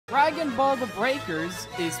Dragon Ball The Breakers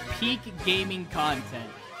is peak gaming content.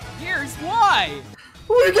 Here's why!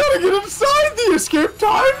 We gotta get inside the escape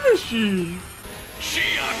time machine!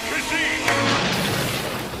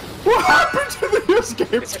 What happened to the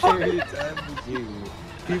escape time machine?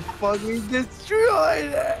 You fucking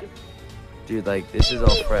destroyed it! Dude, like, this is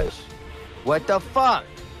all fresh. What the fuck?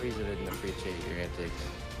 Please didn't appreciate your antics.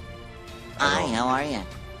 Hi, how are you?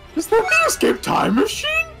 Is that the escape time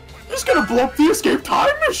machine? He's gonna blow up the escape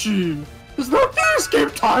time machine! Is that the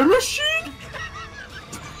escape time machine?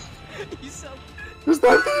 Is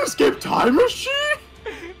that the escape time machine?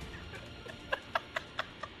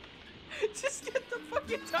 Just get the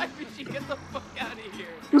fucking time machine, get the fuck out of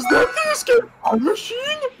here! Is that the escape time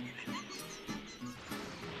machine?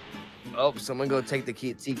 Oh, someone go take the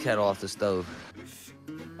tea kettle off the stove.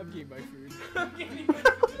 I'm getting my food. I'm getting my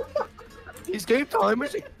food. Escape time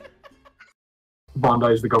machine! Bondi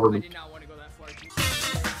is the I government. did not want to go that far.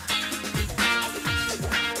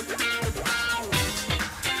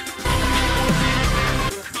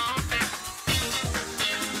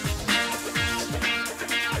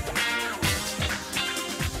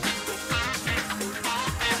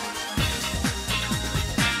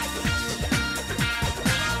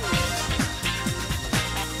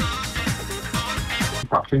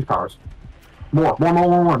 Change powers. More.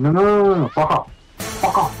 No. Fuck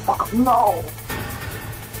off. No.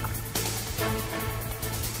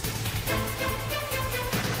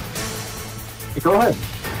 Hey, go ahead.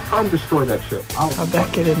 Try and destroy that shit. I'll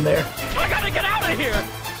back it in there. I gotta get out of here!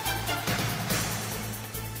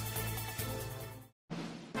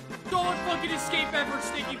 Don't fucking escape ever,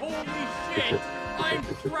 Snickey. Holy shit! I'm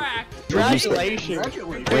cracked. Congratulations.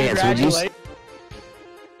 Congratulations.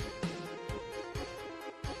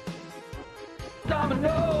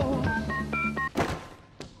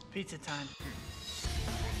 Pizza time.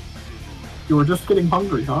 You were just getting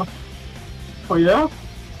hungry, huh? Oh yeah?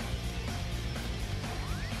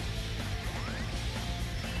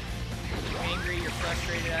 You're angry, you're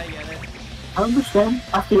frustrated, I get it. I understand.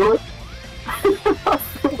 I feel it. I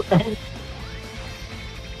feel the pain.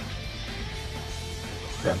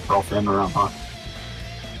 Yeah, it's all standing around, huh?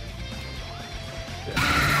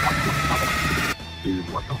 Dude,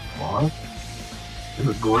 what the fuck? This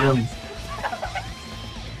is grim.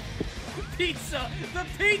 Pizza! The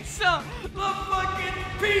pizza! The fucking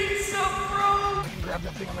pizza, bro! Grab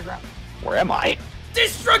that thing on the ground. Where am I?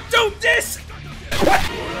 Destructo Disc!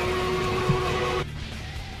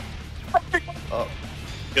 Oh.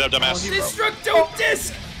 Get up, dumbass. Destructo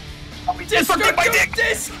Disc! Destructo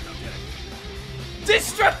Disc!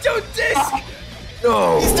 Destructo Disc!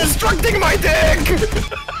 No! He's destructing my dick!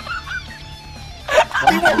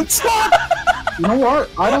 He won't stop! You know what?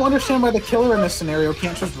 I don't understand why the killer in this scenario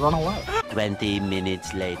can't just run away. 20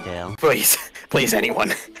 minutes later. Please,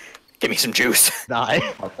 anyone. Give me some juice. Die.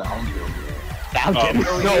 Found him.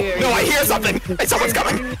 No, I hear something! Someone's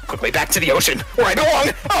coming! Quickly back to the ocean, where I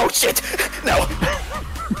belong! Oh, shit! No!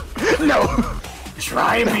 No!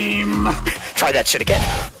 Tri-beam! Try that shit again.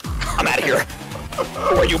 I'm out of here.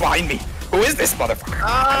 Who are you behind me? Who is this motherfucker?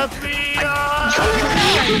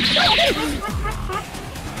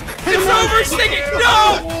 It's over, Snickey!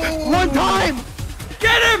 No! One time!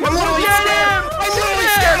 Get him! I'm literally scared! I'm literally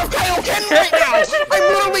scared of Kaioken right now! I'm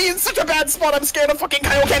literally in such a bad spot, I'm scared of fucking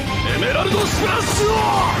Kaioken!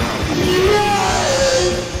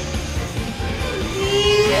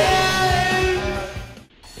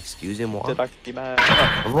 Excusez-moi.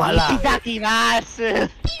 Voila!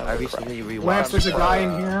 I recently rewatched. Lance, there's a guy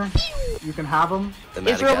in here. You can have him.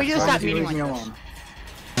 Israel, will you Madagascar. stop Leave beating me like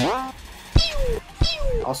alone.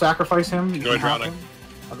 I'll sacrifice him. You Go can have drowning. him.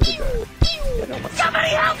 Have a good day. Somebody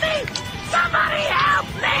help me! Somebody help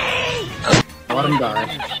me! Let him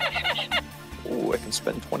die. Ooh, I can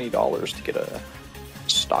spend $20 to get a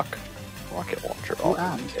stock rocket launcher. Oh,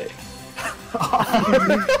 okay.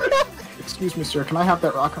 Excuse me, sir. Can I have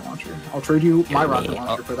that rocket launcher? I'll trade you my rocket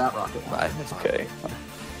launcher for that rocket launcher. Okay.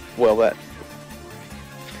 Well, that...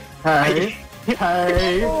 Hey.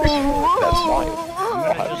 Hey. That's fine. You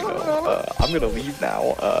know how to go. I'm gonna leave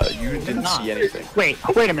now. You didn't see anything. Wait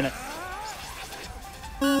a minute.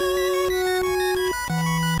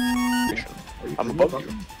 I'm above you.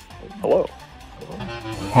 Hello.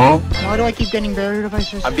 Huh? Why do I keep getting barrier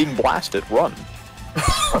devices? I'm being blasted. Run.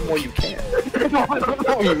 Run while you can. No,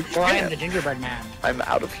 you I am can't. the gingerbread man. I'm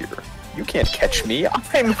out of here. You can't catch me.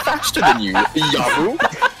 I'm faster than you, Yahoo.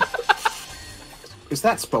 Is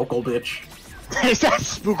that Spokal, bitch? Is that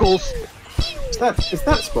Spookles? Is that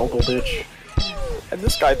Spokal, bitch? And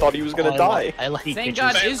this guy thought he was gonna die. I like Thank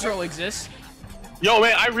God Israel exists. Yo,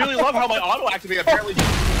 man, I really love how my auto activate apparently.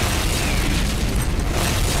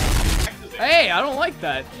 gay. I don't like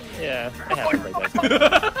that. Yeah, I haven't played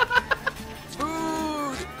that.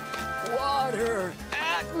 Food, water,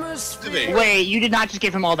 atmosphere. Wait, you did not just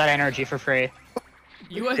give him all that energy for free.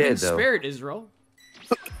 You have did, been though. spared, Israel.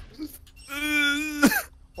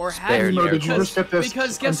 Or have Spared, you? Eric. Did you just get this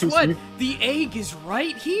Because guess on what? PC? The egg is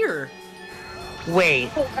right here. Wait,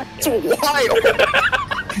 It's wild.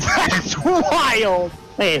 that's wild.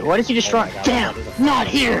 Wait, what is he destroying? Damn, not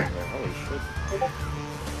here.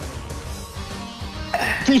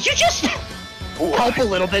 Did you just help a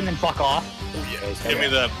little bit and then fuck off? Give me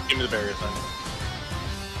the barrier then.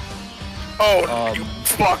 Oh, you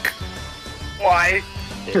fuck. Why?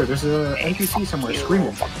 Here, there's a NPC somewhere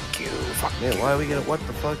screaming. Fuck you. Fuck Man, you. why are we gonna? What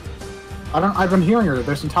the fuck? I've been hearing her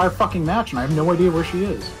this entire fucking match, and I have no idea where she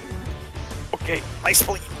is. Okay, nice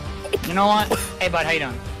play. You know what? Hey, bud, how you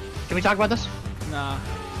doing? Can we talk about this? Nah.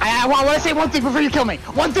 I want to say one thing before you kill me.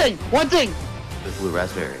 One thing. The blue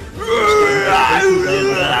raspberry. Looks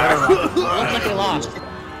like we lost.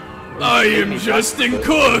 I am Justin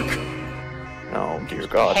Cook. Oh, dear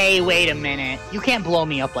God. Hey, wait a minute. You can't blow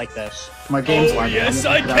me up like this. My game's Oh, lagging. yes,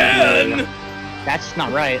 I'm I gonna get out of here. can. That's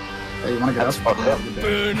not right. Hey, you wanna get That's up? fucked up. I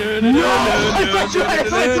thought you had a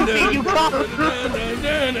sense of me, you cop.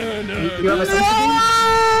 You have a sense of me?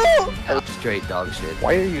 That's straight dog shit.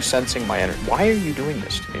 Why are you sensing my energy? Why are you doing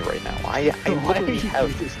this to me right now? I Why literally are you have,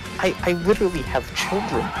 doing this? I literally have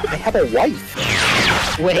children. I have a wife.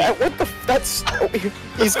 Wait. What the? That's. Oh,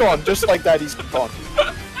 he's gone. Just like that, he's gone.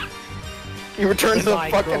 He returned to the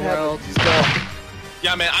Goodbye, fucking girl. heavens. He's gone.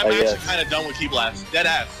 Yeah, man, I'm Oh, actually yes. kind of done with Key Blast. Dead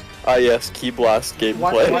ass. Ah, yes, Key Blast gameplay.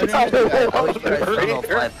 Why didn't you do that? How would you guys found all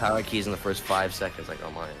 5 power keys in the first 5 seconds? Like,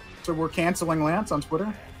 oh my. So we're canceling Lance on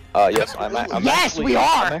Twitter? Yes, I'm Yes, actually, we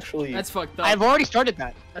are! I'm actually. That's fucked up. I've already started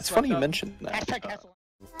that. It's funny you mentioned that. Hashtag Tesla.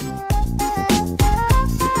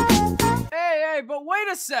 Hey, but wait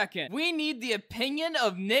a second. We need the opinion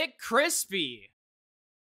of Nick Crispy.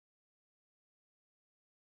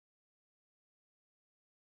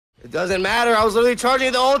 It doesn't matter. I was literally charging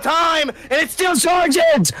it the whole time, and it still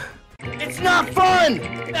charges. It's not fun.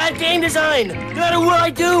 Bad game design. No matter what I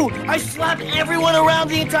do, I slap everyone around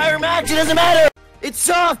the entire match. It doesn't matter. It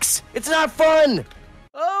sucks. It's not fun.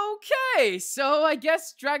 Okay, so I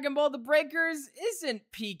guess Dragon Ball The Breakers isn't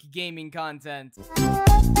peak gaming content.